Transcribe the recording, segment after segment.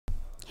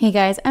Hey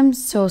guys, I'm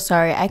so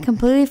sorry. I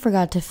completely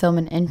forgot to film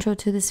an intro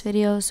to this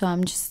video, so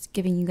I'm just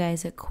giving you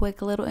guys a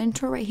quick little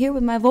intro right here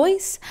with my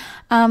voice.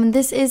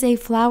 This is a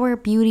Flower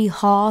Beauty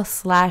haul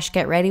 /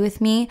 get ready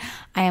with me.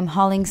 I am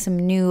hauling some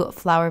new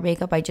flower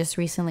makeup I just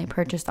recently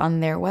purchased on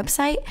their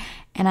website,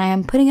 and I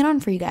am putting it on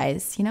for you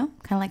guys, you know,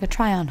 kind of like a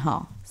try-on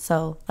haul.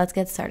 So let's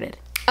get started.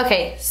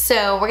 Okay,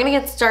 so we're gonna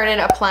get started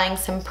applying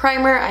some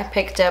primer. I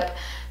picked up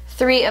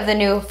 3 of the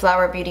new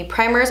Flower Beauty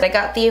primers. I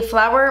got the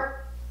Flower.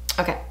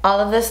 Okay, all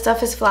of this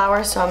stuff is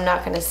flower, so I'm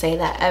not gonna say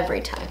that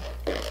every time.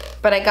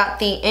 But I got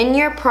the In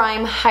Your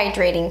Prime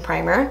Hydrating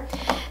Primer.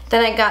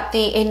 Then I got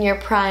the In Your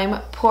Prime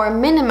Pore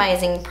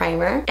Minimizing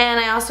Primer. And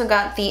I also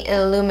got the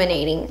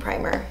Illuminating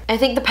Primer. I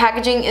think the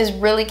packaging is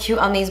really cute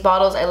on these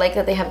bottles. I like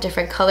that they have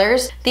different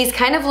colors. These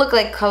kind of look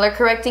like color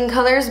correcting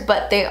colors,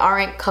 but they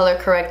aren't color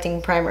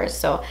correcting primers,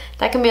 so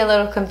that can be a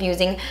little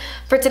confusing.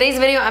 For today's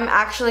video, I'm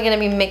actually gonna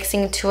be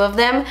mixing 2 of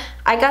them.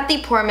 I got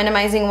the Pore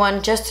Minimizing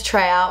one just to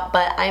try out,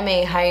 but I'm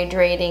a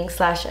hydrating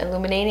 /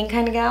 illuminating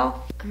kind of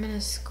gal. I'm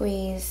gonna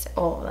squeeze,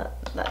 oh,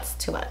 that's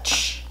too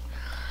much.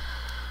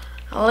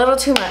 A little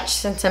too much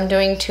since I'm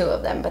doing 2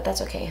 of them, but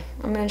that's okay.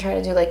 I'm gonna try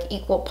to do like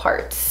equal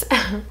parts.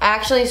 I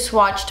actually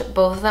swatched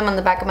both of them on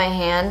the back of my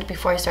hand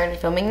before I started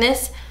filming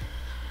this.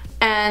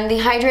 And the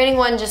hydrating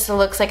one just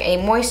looks like a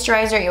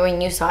moisturizer. When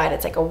you saw it,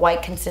 it's like a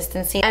white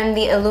consistency. And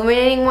the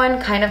illuminating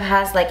one kind of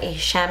has like a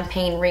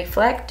champagne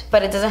reflect,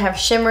 but it doesn't have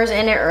shimmers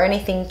in it or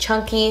anything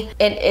chunky.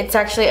 It's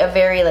actually a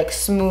very like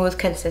smooth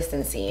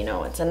consistency, you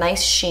know, it's a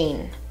nice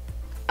sheen.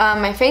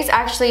 My face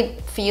actually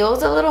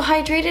feels a little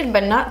hydrated,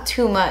 but not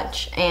too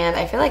much. And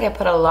I feel like I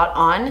put a lot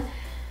on,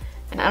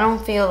 and I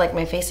don't feel like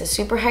my face is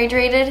super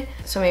hydrated.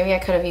 So maybe I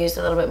could have used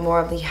a little bit more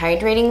of the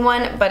hydrating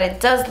one, but it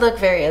does look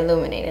very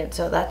illuminated,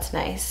 so that's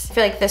nice. I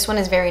feel like this one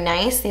is very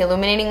nice. The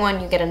illuminating one,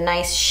 you get a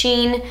nice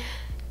sheen.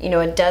 You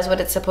know, it does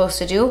what it's supposed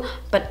to do,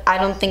 but I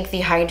don't think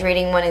the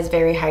hydrating one is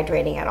very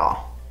hydrating at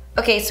all.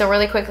 Okay, so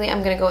really quickly,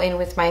 I'm gonna go in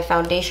with my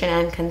foundation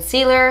and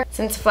concealer.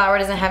 Since Flower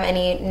doesn't have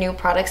any new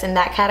products in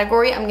that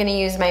category, I'm gonna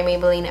use my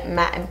Maybelline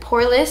Matte and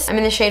Poreless. I'm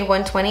in the shade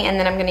 120, and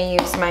then I'm gonna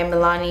use my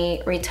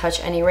Milani Retouch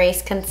and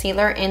Erase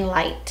Concealer in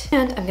Light.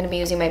 And I'm gonna be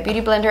using my Beauty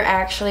Blender. I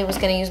actually was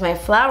gonna use my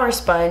Flower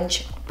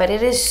sponge, but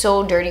it is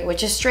so dirty,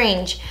 which is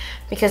strange,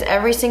 because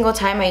every single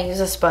time I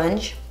use a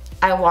sponge,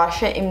 I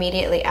wash it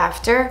immediately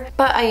after.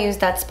 But I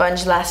used that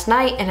sponge last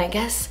night, and I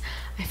guess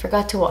I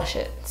forgot to wash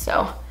it,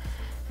 so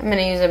I'm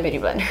gonna use a Beauty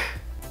Blender.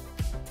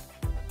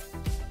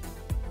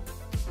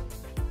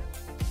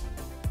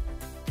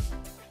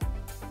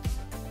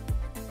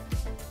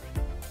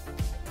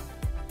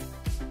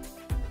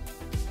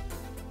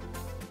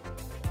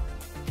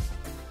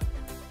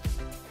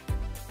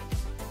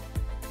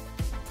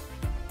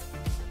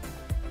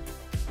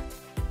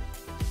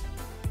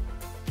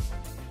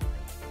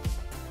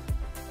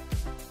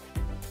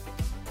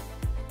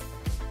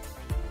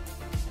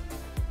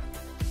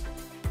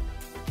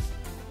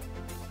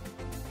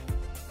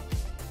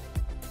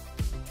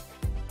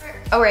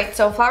 Alright,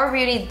 so Flower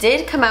Beauty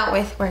did come out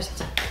with, where's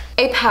it?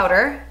 A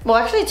powder. Well,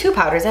 actually 2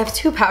 powders. I have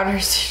 2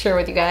 powders to share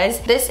with you guys.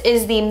 This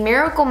is the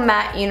Miracle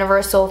Matte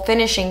Universal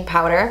Finishing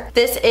Powder.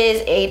 This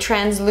is a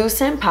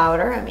translucent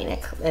powder. I mean,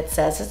 it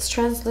says it's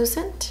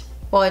translucent.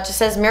 Well, it just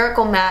says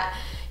Miracle Matte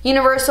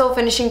Universal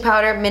Finishing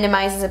Powder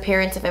minimizes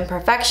appearance of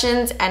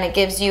imperfections, and it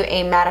gives you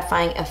a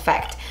mattifying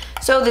effect.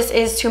 So this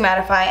is to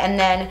mattify, and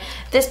then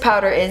this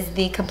powder is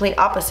the complete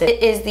opposite.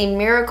 It is the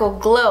Miracle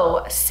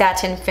Glow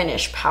Satin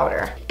Finish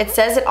Powder. It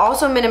says it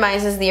also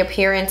minimizes the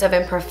appearance of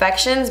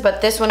imperfections, but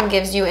this one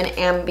gives you an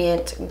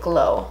ambient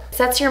glow. It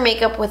sets your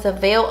makeup with a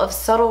veil of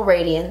subtle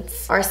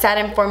radiance. Our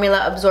satin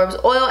formula absorbs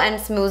oil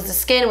and smooths the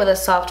skin with a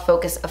soft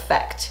focus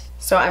effect.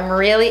 So I'm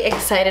really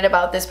excited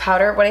about this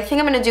powder. What I think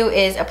I'm gonna do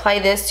is apply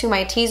this to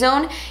my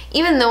T-zone.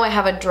 Even though I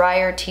have a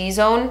drier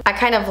T-zone, I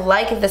kind of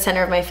like the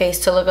center of my face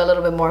to look a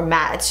little bit more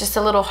matte. It's just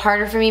a little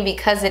harder for me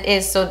because it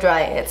is so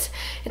dry. It's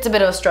a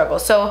bit of a struggle.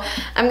 So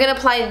I'm gonna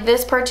apply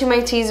this part to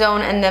my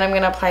T-zone, and then I'm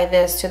gonna apply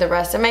this to the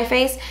rest of my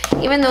face.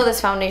 Even though this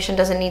foundation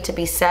doesn't need to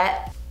be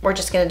set, we're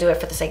just gonna do it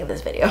for the sake of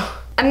this video.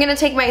 I'm gonna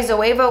take my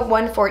Zoeva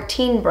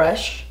 114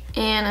 brush,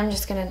 and I'm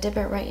just gonna dip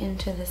it right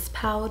into this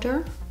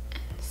powder.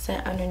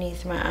 Set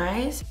underneath my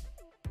eyes.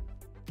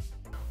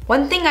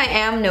 One thing I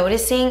am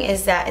noticing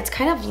is that it's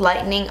kind of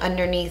lightening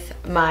underneath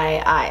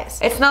my eyes.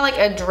 It's not like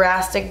a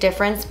drastic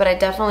difference, but I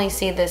definitely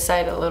see this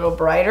side a little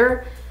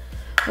brighter,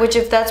 which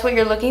if that's what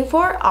you're looking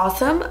for,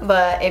 awesome.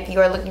 But if you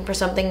are looking for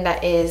something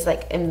that is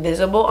like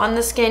invisible on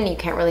the skin, you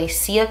can't really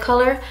see a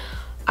color,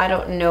 I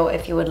don't know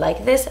if you would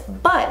like this.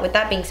 But with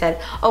that being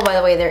said, oh, by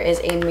the way, there is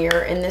a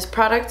mirror in this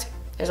product.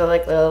 There's a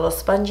like little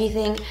spongy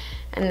thing,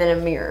 and then a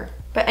mirror.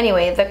 But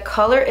anyway, the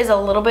color is a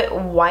little bit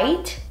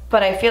white,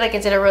 but I feel like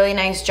it did a really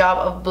nice job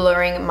of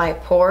blurring my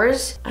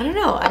pores. I don't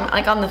know, I'm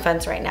like on the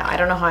fence right now. I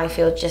don't know how I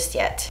feel just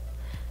yet.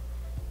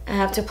 I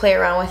have to play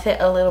around with it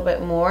a little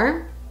bit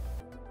more.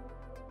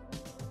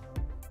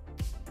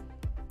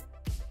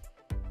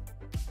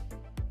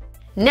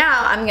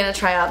 Now I'm gonna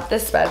try out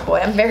this bad boy.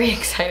 I'm very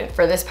excited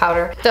for this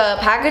powder. The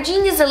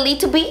packaging is a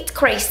little bit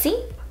crazy.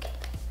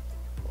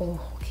 Oh,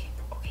 okay.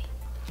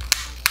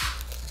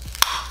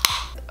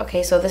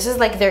 Okay, so this is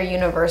like their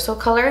universal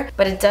color,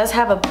 but it does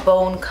have a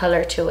bone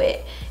color to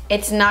it.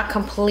 It's not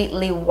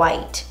completely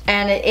white.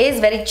 And it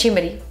is very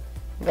shimmery.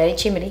 Very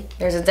shimmery.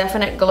 There's a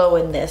definite glow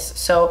in this.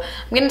 So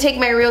I'm gonna take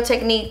my Real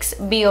Techniques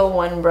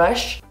BO1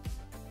 brush.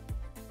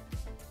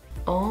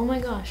 Oh my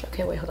gosh.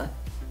 Okay, wait, hold on.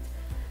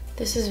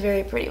 This is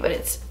very pretty, but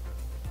it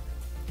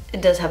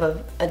does have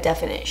a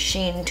definite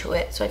sheen to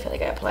it. So I feel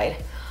like I applied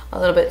a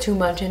little bit too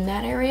much in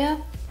that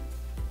area.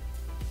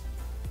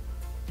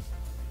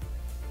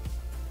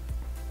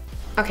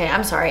 Okay,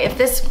 I'm sorry. If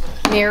this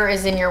mirror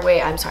is in your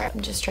way, I'm sorry. I'm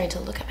just trying to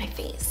look at my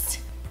face.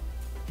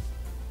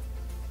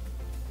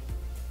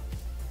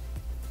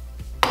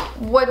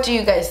 What do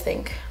you guys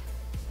think?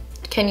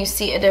 Can you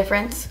see a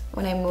difference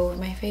when I move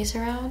my face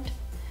around?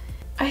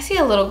 I see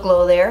a little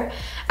glow there.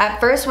 At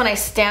first, when I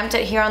stamped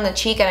it here on the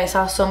cheek and I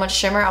saw so much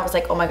shimmer, I was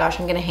like, oh my gosh,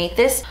 I'm gonna hate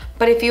this.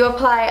 But if you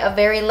apply a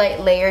very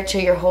light layer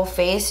to your whole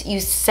face, you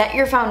set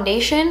your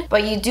foundation,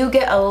 but you do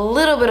get a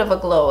little bit of a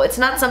glow. It's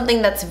not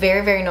something that's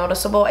very, very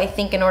noticeable. I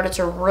think in order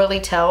to really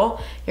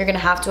tell, you're gonna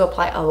have to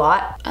apply a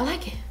lot. I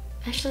like it.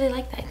 I actually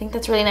like that. I think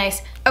that's really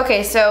nice.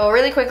 Okay, so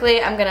really quickly,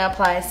 I'm gonna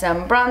apply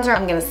some bronzer.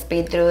 I'm gonna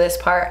speed through this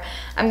part.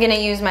 I'm gonna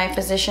use my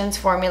Physicians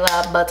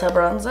Formula Butter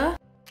Bronzer.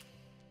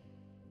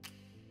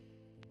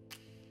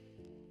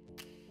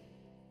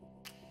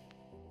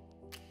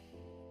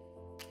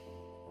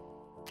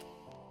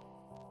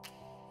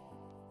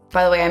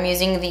 By the way, I'm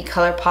using the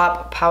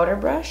ColourPop powder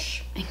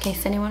brush, in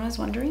case anyone was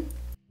wondering.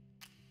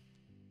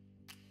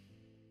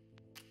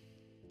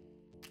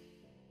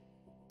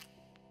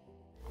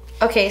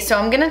 Okay, so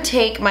I'm gonna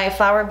take my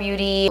Flower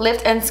Beauty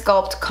Lift and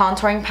Sculpt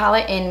Contouring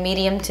Palette in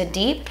medium to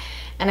deep,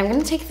 and I'm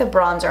gonna take the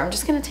bronzer. I'm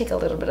just gonna take a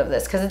little bit of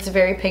this because it's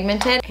very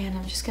pigmented, and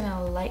I'm just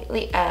gonna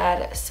lightly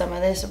add some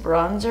of this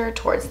bronzer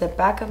towards the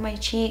back of my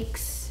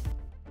cheeks.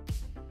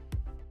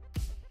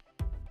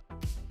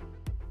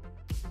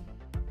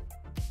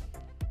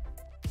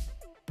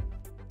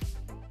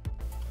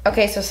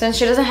 Okay, so since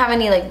she doesn't have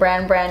any like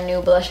brand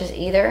new blushes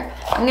either,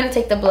 I'm gonna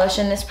take the blush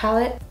in this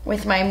palette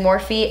with my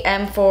Morphe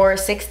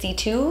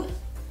M462.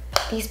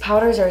 These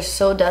powders are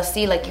so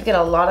dusty, like you get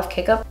a lot of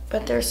kick up,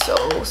 but they're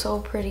so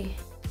pretty.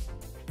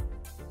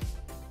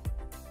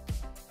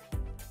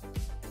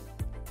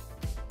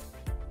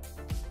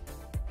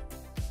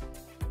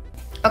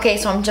 Okay,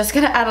 so I'm just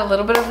gonna add a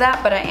little bit of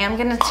that, but I am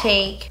gonna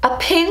take a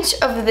pinch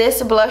of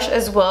this blush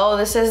as well.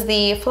 This is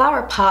the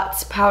Flower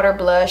Pots powder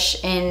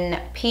blush in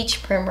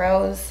Peach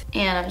Primrose.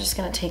 And I'm just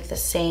gonna take the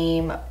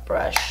same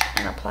brush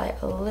and apply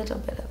a little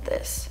bit of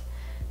this,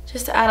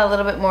 just to add a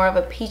little bit more of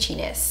a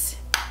peachiness.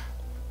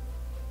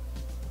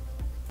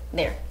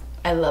 There.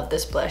 I love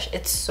this blush.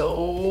 It's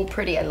so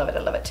pretty. I love it,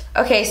 I love it.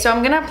 Okay, so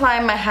I'm gonna apply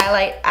my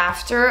highlight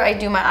after I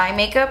do my eye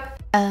makeup.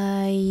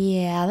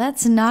 Yeah,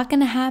 that's not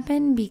gonna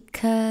happen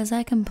because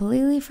I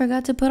completely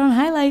forgot to put on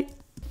highlight.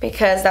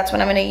 Because that's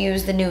when I'm gonna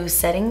use the new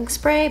setting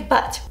spray,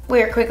 but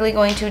we're quickly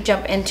going to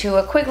jump into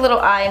a quick little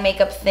eye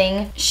makeup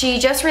thing. She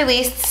just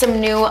released some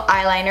new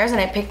eyeliners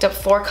and I picked up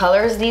 4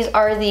 colors. These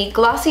are the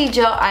Glossy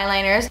Gel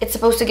Eyeliners. It's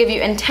supposed to give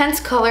you intense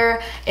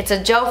color, it's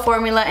a gel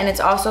formula, and it's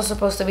also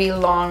supposed to be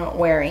long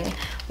wearing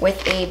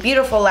with a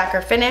beautiful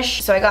lacquer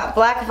finish. So I got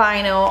Black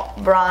Vinyl,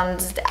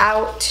 Bronzed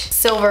Out,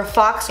 Silver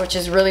Fox, which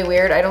is really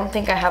weird. I don't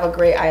think I have a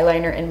gray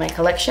eyeliner in my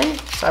collection,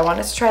 so I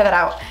wanted to try that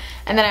out.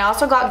 And then I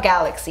also got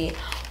Galaxy,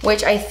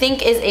 which I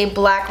think is a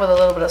black with a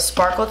little bit of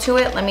sparkle to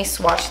it. Let me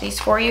swatch these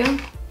for you.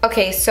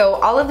 Okay, so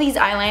all of these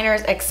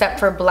eyeliners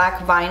except for Black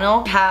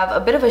Vinyl have a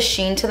bit of a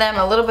sheen to them,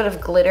 a little bit of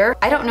glitter.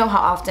 I don't know how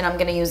often I'm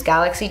gonna use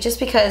Galaxy just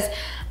because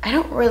I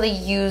don't really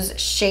use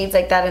shades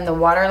like that in the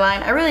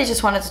waterline. I really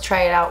just wanted to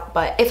try it out,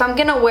 but if I'm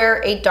gonna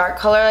wear a dark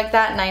color like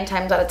that, 9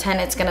 times out of 10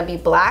 it's gonna be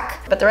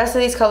black. But the rest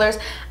of these colors,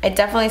 I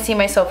definitely see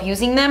myself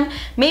using them.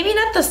 Maybe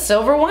not the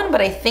silver one,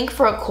 but I think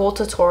for a cool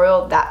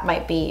tutorial that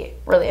might be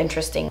really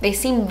interesting. They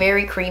seem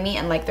very creamy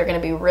and like they're gonna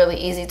be really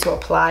easy to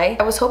apply.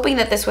 I was hoping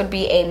that this would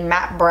be a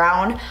matte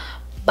brown,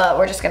 but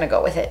we're just gonna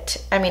go with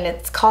it. I mean,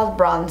 it's called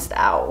Bronzed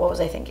Out. What was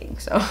I thinking?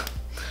 So,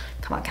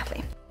 come on,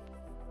 Kathleen.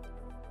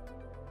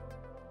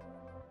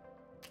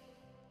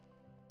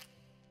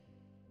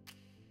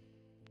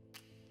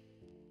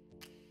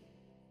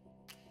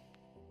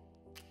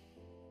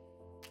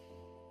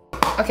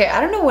 Okay,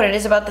 I don't know what it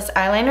is about this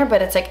eyeliner,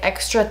 but it's like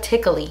extra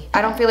tickly.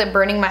 I don't feel it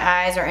burning my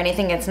eyes or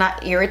anything. It's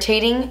not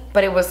irritating,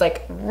 but it was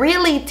like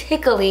really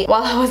tickly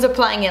while I was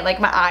applying it. Like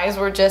my eyes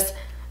were just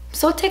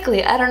so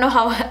tickly. I don't know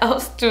how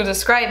else to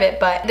describe it,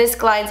 but this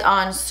glides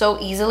on so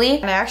easily.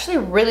 And I actually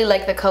really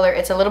like the color.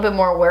 It's a little bit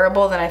more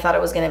wearable than I thought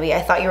it was gonna be.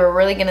 I thought you were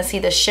really gonna see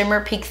the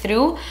shimmer peek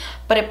through,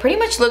 but it pretty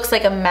much looks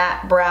like a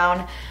matte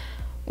brown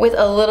with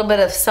a little bit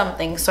of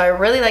something. So I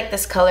really like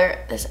this color.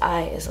 This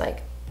eye is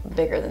like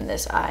bigger than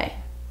this eye.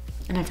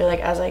 And I feel like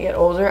as I get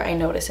older, I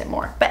notice it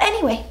more. But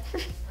anyway.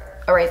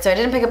 Alright, so I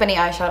didn't pick up any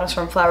eyeshadows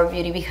from Flower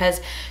Beauty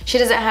because she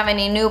doesn't have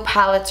any new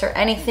palettes or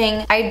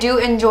anything. I do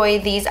enjoy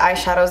these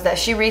eyeshadows that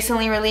she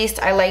recently released.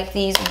 I like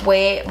these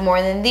way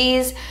more than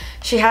these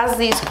She has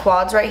these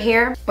quads right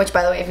here, which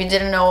by the way, if you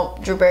didn't know,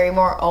 Drew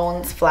Barrymore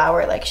owns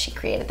Flower, like she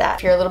created that.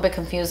 If you're a little bit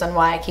confused on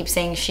why I keep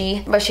saying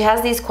she, but she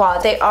has these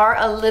quads. They are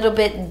a little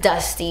bit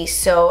dusty,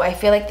 so I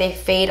feel like they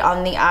fade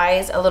on the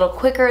eyes a little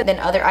quicker than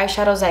other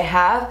eyeshadows I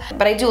have,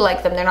 but I do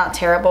like them. They're not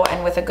terrible,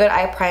 and with a good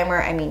eye primer,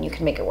 I mean, you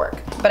can make it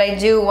work. But I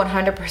do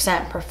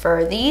 100%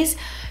 prefer these.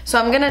 So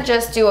I'm gonna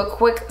just do a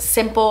quick,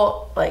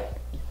 simple, like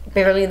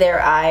barely there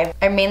eye.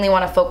 I mainly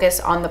want to focus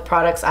on the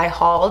products I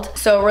hauled.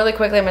 So really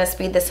quickly, I'm going to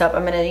speed this up.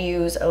 I'm going to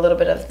use a little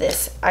bit of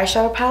this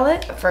eyeshadow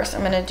palette. First, I'm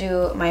going to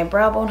do my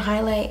brow bone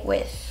highlight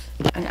with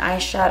an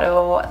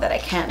eyeshadow that I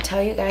can't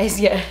tell you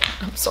guys yet.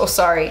 I'm so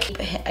sorry.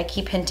 I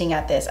keep hinting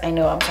at this. I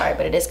know, I'm sorry,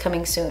 but it is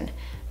coming soon.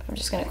 I'm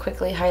just going to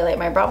quickly highlight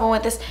my brow bone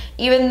with this,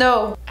 even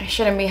though I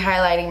shouldn't be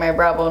highlighting my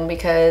brow bone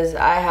because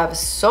I have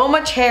so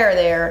much hair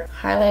there.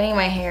 Highlighting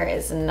my hair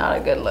is not a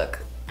good look.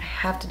 I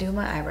have to do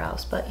my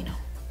eyebrows, but you know.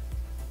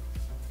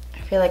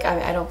 I feel like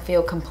I don't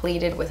feel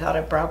completed without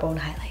a brow bone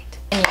highlight.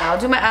 And yeah, I'll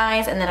do my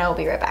eyes and then I will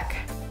be right back.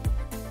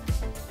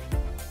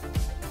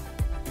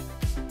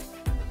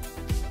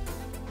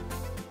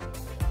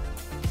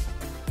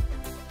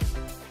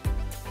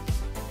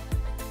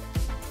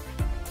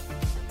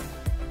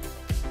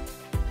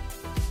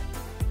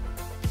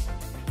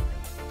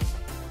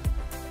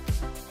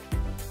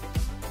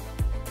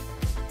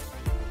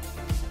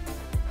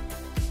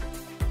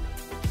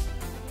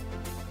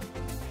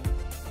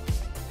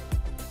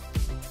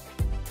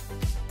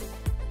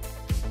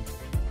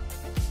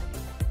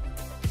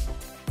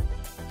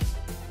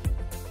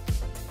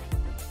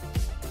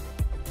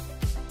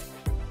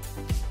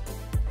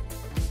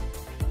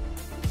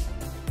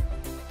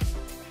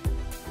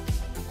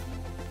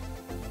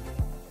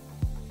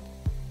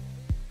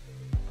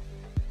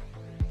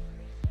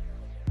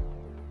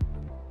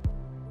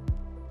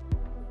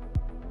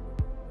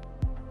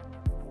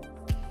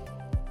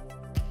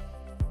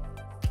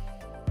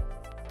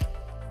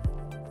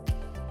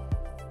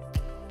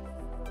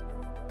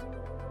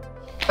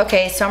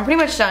 Okay, so I'm pretty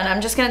much done.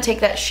 I'm just gonna take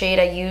that shade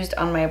I used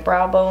on my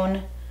brow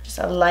bone, just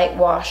a light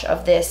wash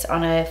of this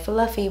on a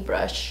fluffy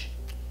brush.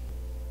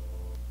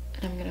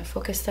 And I'm gonna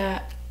focus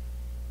that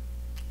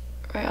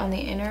right on the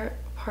inner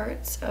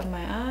parts of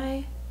my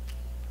eye.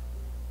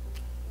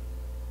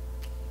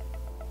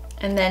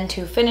 And then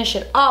to finish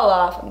it all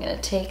off, I'm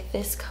gonna take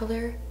this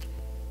color.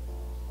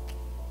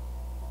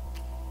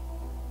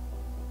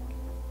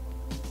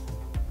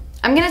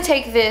 I'm gonna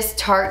take this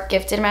Tarte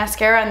Gifted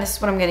mascara, and this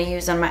is what I'm gonna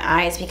use on my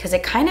eyes because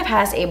it kind of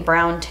has a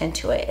brown tint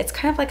to it. It's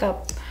kind of like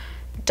a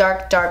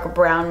dark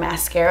brown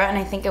mascara, and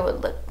I think it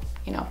would look,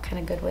 you know, kind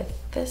of good with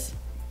this.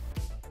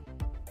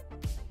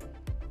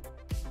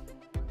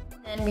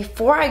 And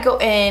before I go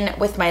in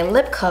with my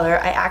lip color,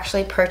 I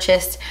actually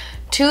purchased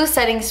 2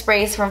 setting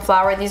sprays from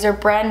Flower. These are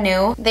brand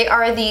new. They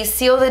are the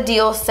Seal the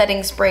Deal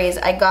setting sprays.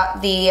 I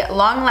got the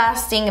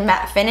long-lasting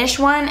matte finish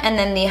one and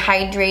then the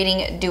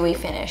hydrating dewy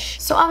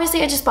finish. So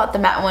obviously I just bought the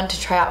matte one to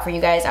try out for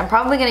you guys. I'm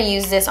probably gonna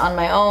use this on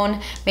my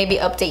own, maybe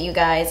update you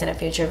guys in a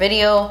future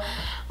video.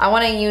 I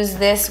wanna use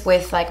this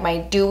with like my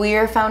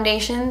dewier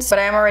foundations, but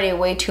I'm already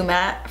way too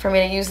matte for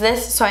me to use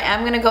this. So I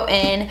am gonna go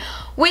in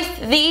with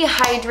the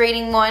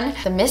hydrating one.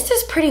 The mist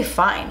is pretty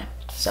fine,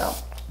 so.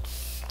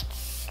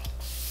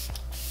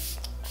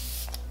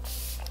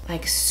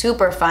 Like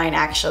super fine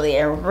actually.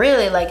 I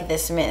really like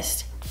this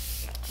mist.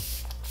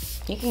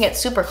 You can get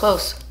super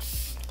close.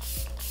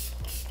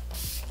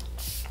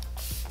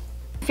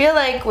 I feel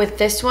like with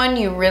this one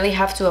you really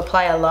have to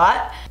apply a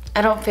lot.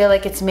 I don't feel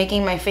like it's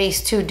making my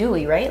face too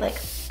dewy, right? Like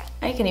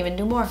I can even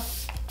do more.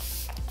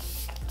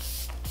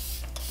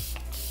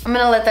 I'm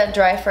gonna let that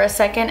dry for a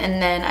second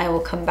and then I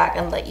will come back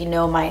and let you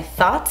know my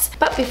thoughts.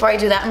 But before I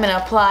do that, I'm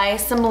gonna apply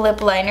some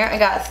lip liner. I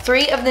got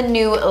 3 of the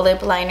new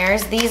lip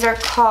liners. These are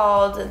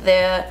called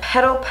the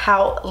Petal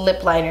Pout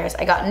lip liners.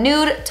 I got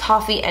nude,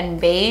 toffee, and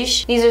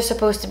beige. These are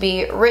supposed to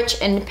be rich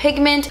in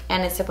pigment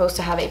and it's supposed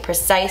to have a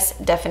precise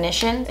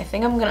definition. I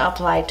think I'm gonna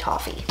apply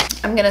toffee.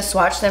 I'm gonna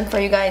swatch them for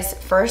you guys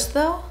first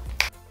though.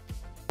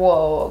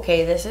 Whoa,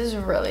 okay, this is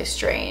really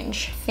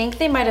strange. I think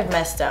they might have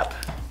messed up.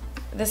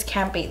 This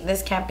can't be the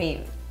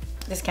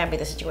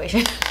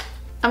situation.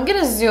 I'm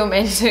gonna zoom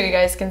in so you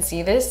guys can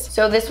see this.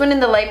 So this one in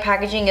the light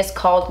packaging is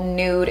called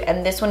nude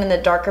and this one in the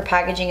darker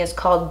packaging is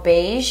called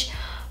beige.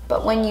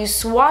 But when you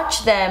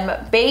swatch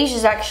them, beige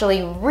is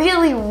actually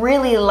really,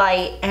 really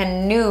light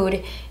and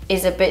nude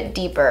is a bit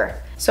deeper.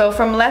 So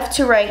from left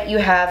to right, you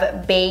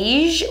have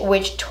beige,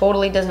 which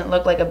totally doesn't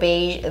look like a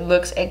beige. It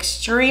looks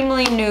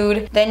extremely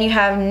nude. Then you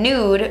have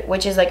nude,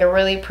 which is like a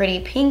really pretty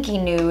pinky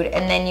nude.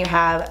 And then you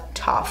have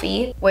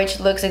toffee, which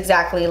looks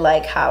exactly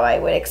like how I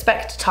would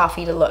expect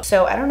toffee to look.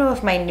 So I don't know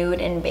if my nude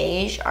and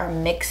beige are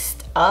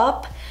mixed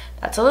up.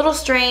 That's a little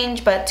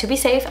strange, but to be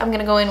safe, I'm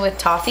gonna go in with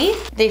toffee.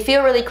 They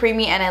feel really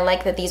creamy and I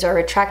like that these are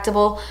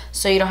retractable,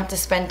 so you don't have to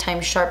spend time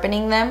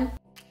sharpening them.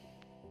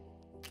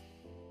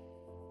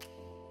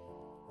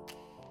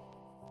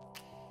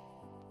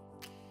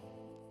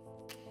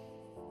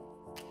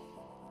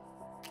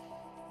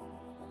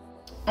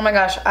 Oh my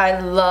gosh, I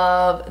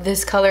love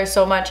this color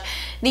so much.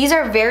 These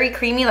are very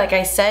creamy, like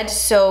I said,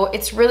 so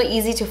it's really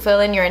easy to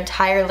fill in your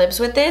entire lips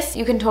with this.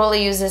 You can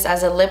totally use this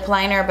as a lip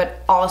liner,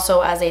 but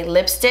also as a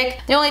lipstick.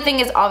 The only thing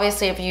is,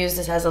 obviously, if you use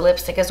this as a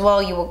lipstick as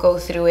well, you will go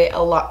through it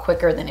a lot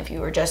quicker than if you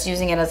were just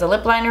using it as a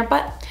lip liner,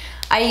 but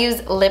I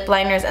use lip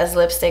liners as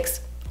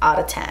lipsticks all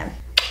the time,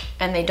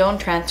 and they don't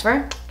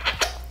transfer.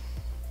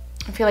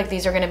 I feel like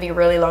these are gonna be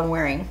really long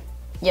wearing,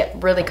 yet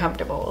really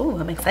comfortable. Ooh,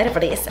 I'm excited for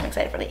this, I'm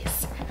excited for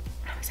this.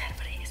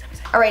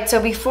 All right,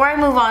 so before I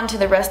move on to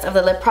the rest of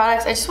the lip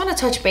products, I just want to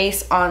touch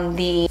base on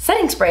the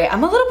setting spray.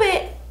 I'm a little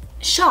bit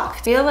shocked.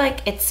 I feel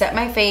like it set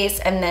my face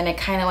and then it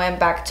kind of went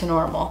back to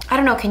normal. I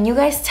don't know, can you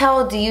guys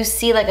tell? Do you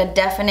see like a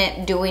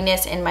definite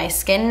dewiness in my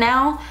skin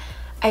now?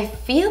 I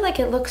feel like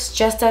it looks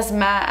just as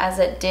matte as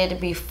it did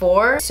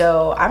before,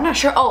 so I'm not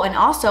sure. Oh, and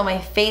also my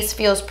face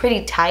feels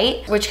pretty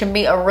tight, which can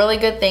be a really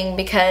good thing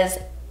because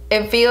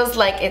it feels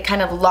like it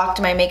kind of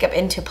locked my makeup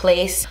into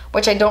place,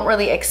 which I don't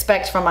really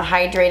expect from a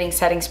hydrating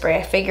setting spray.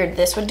 I figured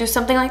this would do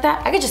something like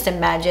that. I could just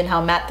imagine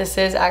how matte this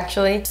is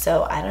actually.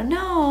 So I don't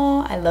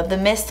know. I love the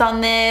mist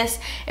on this.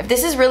 If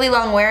this is really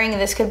long wearing,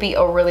 this could be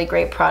a really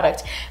great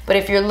product. But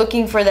if you're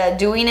looking for that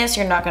dewiness,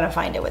 you're not gonna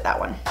find it with that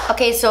one.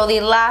 Okay, so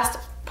the last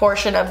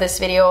portion of this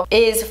video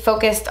is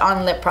focused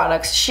on lip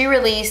products. She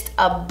released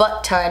a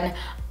butt ton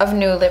of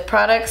new lip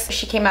products.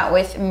 She came out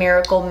with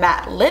Miracle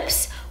Matte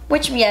Lips,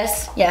 which,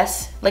 yes,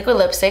 liquid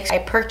lipsticks. I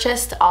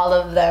purchased all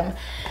of them.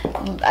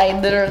 I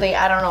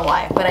don't know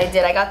why, but I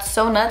did. I got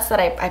so nuts that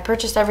I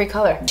purchased every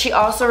color. She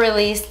also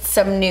released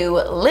some new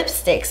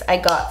lipsticks. I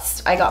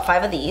got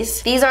 5 of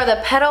these. These are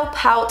the Petal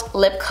Pout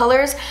lip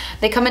colors.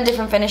 They come in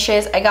different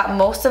finishes. I got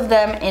most of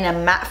them in a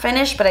matte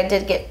finish, but I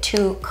did get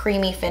 2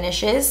 creamy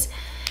finishes.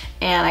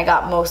 And I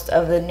got most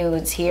of the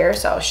nudes here,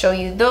 so I'll show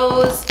you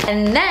those.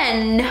 And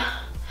then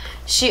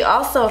she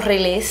also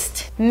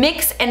released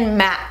Mix and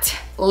Matte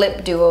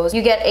lip duos.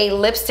 You get a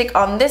lipstick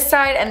on this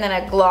side and then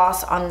a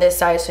gloss on this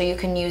side, so you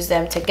can use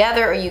them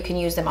together or you can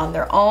use them on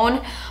their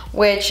own,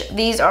 which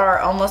these are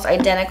almost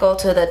identical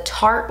to the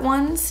Tarte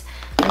ones.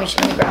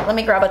 Let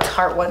me grab a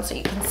Tarte one so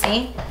you can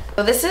see.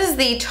 So this is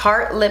the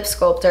Tarte Lip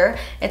Sculptor.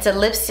 It's a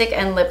lipstick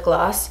and lip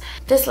gloss.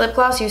 This lip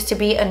gloss used to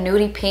be a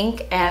nudie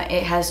pink and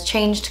it has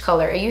changed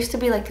color. It used to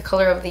be like the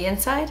color of the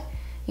inside.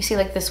 You see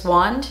like this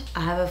wand?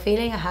 I have a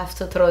feeling I have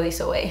to throw these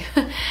away.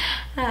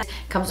 It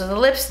comes with a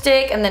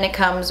lipstick and then it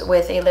comes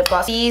with a lip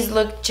gloss. These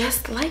look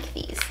just like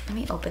these. Let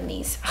me open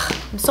these.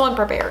 I'm so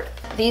unprepared.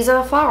 These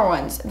are the flower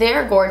ones.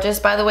 They're gorgeous.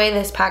 By the way,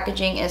 this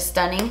packaging is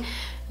stunning.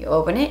 You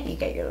open it, you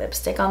get your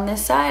lipstick on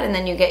this side, and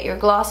then you get your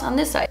gloss on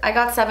this side. I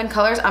got 7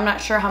 colors. I'm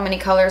not sure how many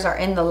colors are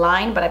in the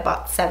line, but I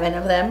bought 7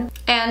 of them.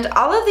 And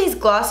all of these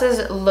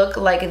glosses look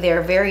like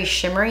they're very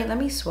shimmery. Let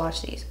me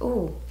swatch these.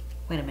 Ooh,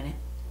 wait a minute.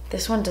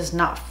 This one does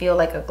not feel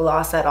like a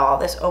gloss at all.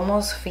 This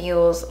almost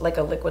feels like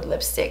a liquid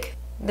lipstick.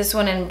 This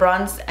one in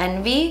Bronze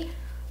Envy.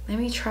 Let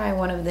me try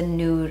one of the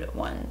nude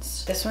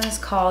ones. This one is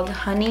called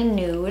Honey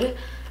Nude.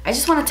 I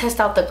just want to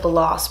test out the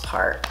gloss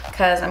part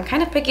because I'm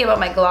kind of picky about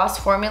my gloss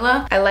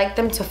formula. I like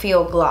them to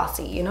feel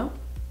glossy, you know?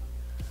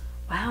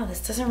 Wow,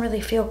 this doesn't really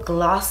feel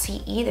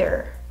glossy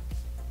either.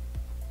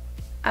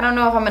 I don't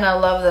know if I'm gonna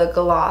love the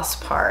gloss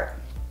part.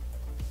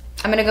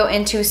 I'm gonna go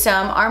into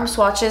some arm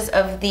swatches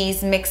of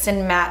these Mix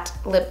and Matte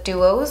lip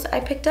duos I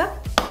picked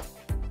up.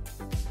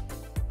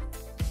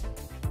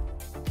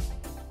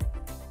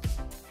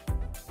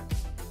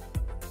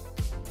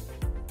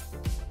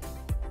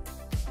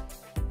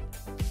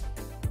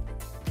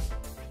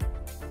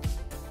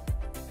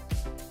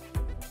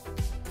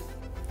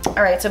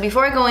 All right, so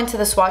before I go into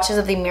the swatches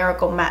of the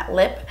Miracle Matte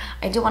Lip,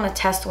 I do want to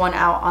test one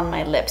out on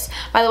my lips.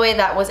 By the way,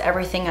 that was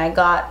everything I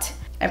got.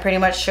 I pretty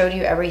much showed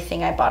you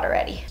everything I bought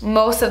already.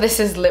 Most of this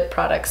is lip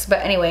products,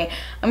 but anyway,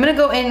 I'm gonna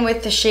go in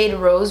with the shade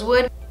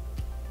Rosewood.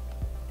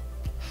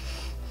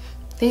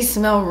 These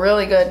smell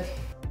really good.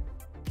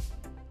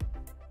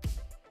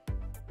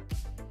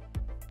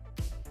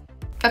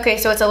 Okay,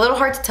 so it's a little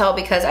hard to tell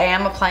because I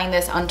am applying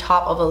this on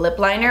top of a lip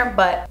liner,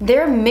 but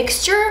their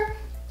mixture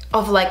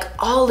of like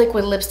all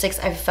liquid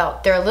lipsticks I've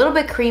felt. They're a little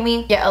bit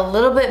creamy, yet a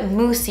little bit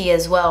moussey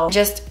as well.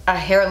 Just a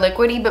hair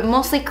liquidy, but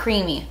mostly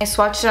creamy. I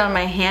swatched it on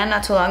my hand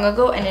not too long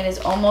ago and it is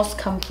almost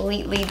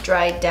completely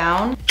dried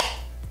down.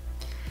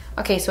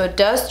 Okay, so it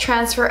does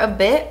transfer a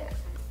bit,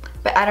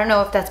 but I don't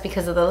know if that's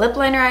because of the lip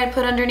liner I had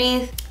put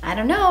underneath. I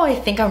don't know, I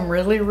think I'm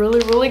really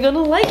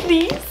gonna like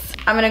these.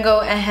 I'm gonna go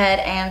ahead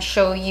and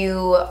show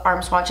you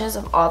arm swatches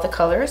of all the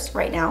colors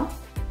right now.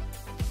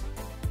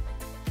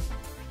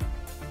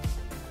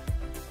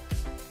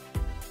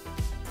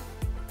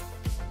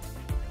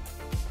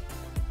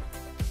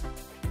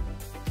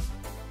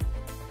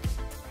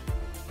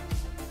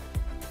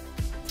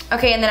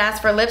 Okay, and then as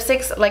for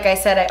lipsticks, like I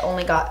said, I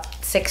only got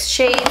 6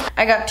 shades.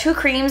 I got 2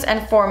 creams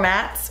and 4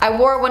 mattes. I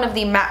wore one of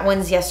the matte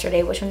ones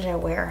yesterday. Which one did I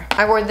wear?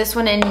 I wore this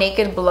one in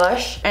Naked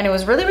Blush, and it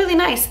was really, really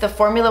nice. The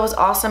formula was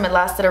awesome. It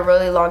lasted a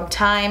really long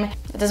time.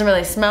 It doesn't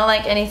really smell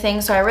like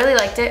anything, so I really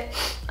liked it.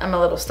 I'm a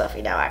little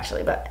stuffy now,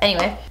 actually, but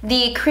anyway.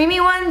 The creamy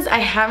ones I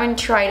haven't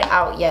tried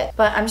out yet,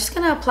 but I'm just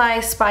gonna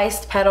apply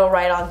Spiced Petal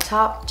right on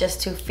top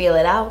just to feel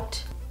it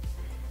out.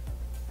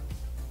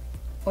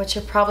 Which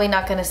you're probably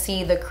not gonna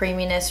see the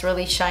creaminess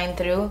really shine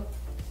through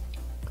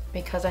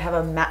because I have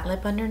a matte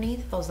lip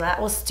underneath. Oh,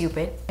 that was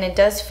stupid. And it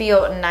does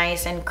feel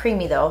nice and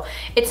creamy though.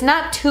 It's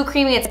not too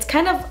creamy. It's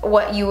kind of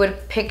what you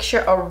would picture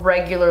a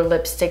regular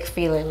lipstick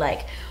feeling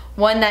like.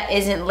 One that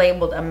isn't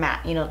labeled a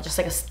matte, you know, just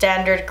like a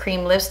standard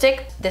cream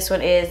lipstick. This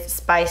one is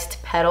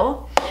Spiced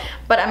Petal.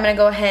 But I'm gonna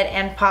go ahead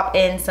and pop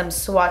in some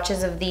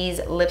swatches of these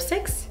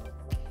lipsticks.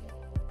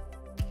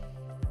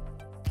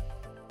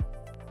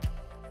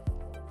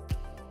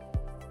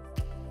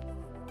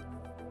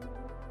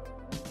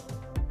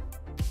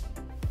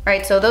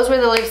 Alright, so those were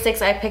the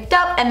lipsticks I picked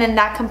up, and then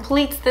that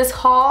completes this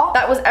haul.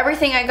 That was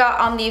everything I got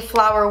on the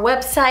Flower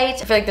website.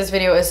 I feel like this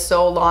video is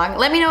so long.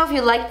 Let me know if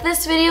you liked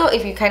this video,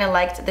 if you kind of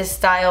liked this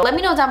style. Let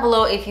me know down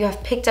below if you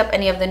have picked up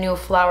any of the new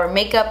Flower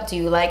makeup. Do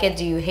you like it?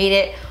 Do you hate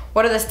it?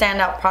 What are the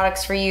standout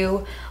products for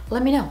you?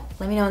 Let me know.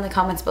 Let me know in the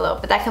comments below.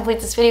 But that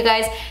completes this video,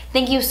 guys.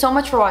 Thank you so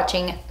much for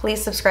watching.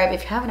 Please subscribe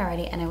if you haven't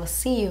already, and I will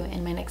see you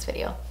in my next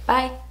video.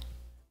 Bye.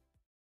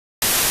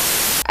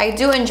 I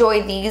do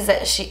enjoy these.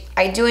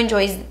 I do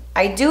enjoy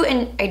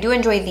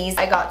these.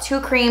 I got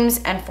 2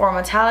 creams and 4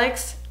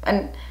 metallics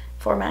and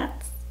 4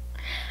 mattes.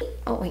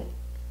 Oh wait.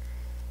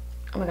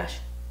 Oh my gosh.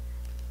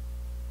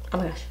 Oh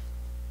my gosh.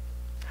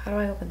 How do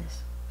I open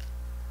this?